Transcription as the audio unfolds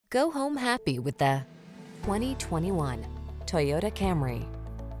Go home happy with the 2021 Toyota Camry.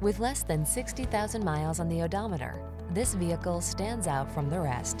 With less than 60,000 miles on the odometer, this vehicle stands out from the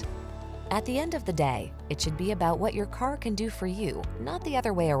rest. At the end of the day, it should be about what your car can do for you, not the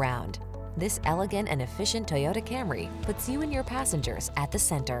other way around. This elegant and efficient Toyota Camry puts you and your passengers at the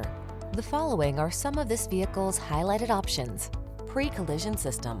center. The following are some of this vehicle's highlighted options: pre-collision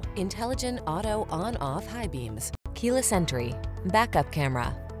system, intelligent auto on-off high beams, keyless entry, backup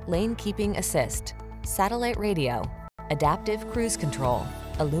camera, lane keeping assist, satellite radio, adaptive cruise control,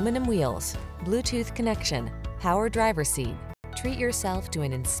 aluminum wheels, Bluetooth connection, power driver seat. Treat yourself to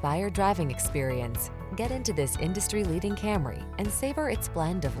an inspired driving experience. Get into this industry-leading Camry and savor its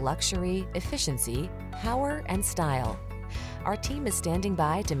blend of luxury, efficiency, power, and style. Our team is standing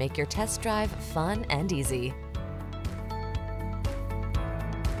by to make your test drive fun and easy.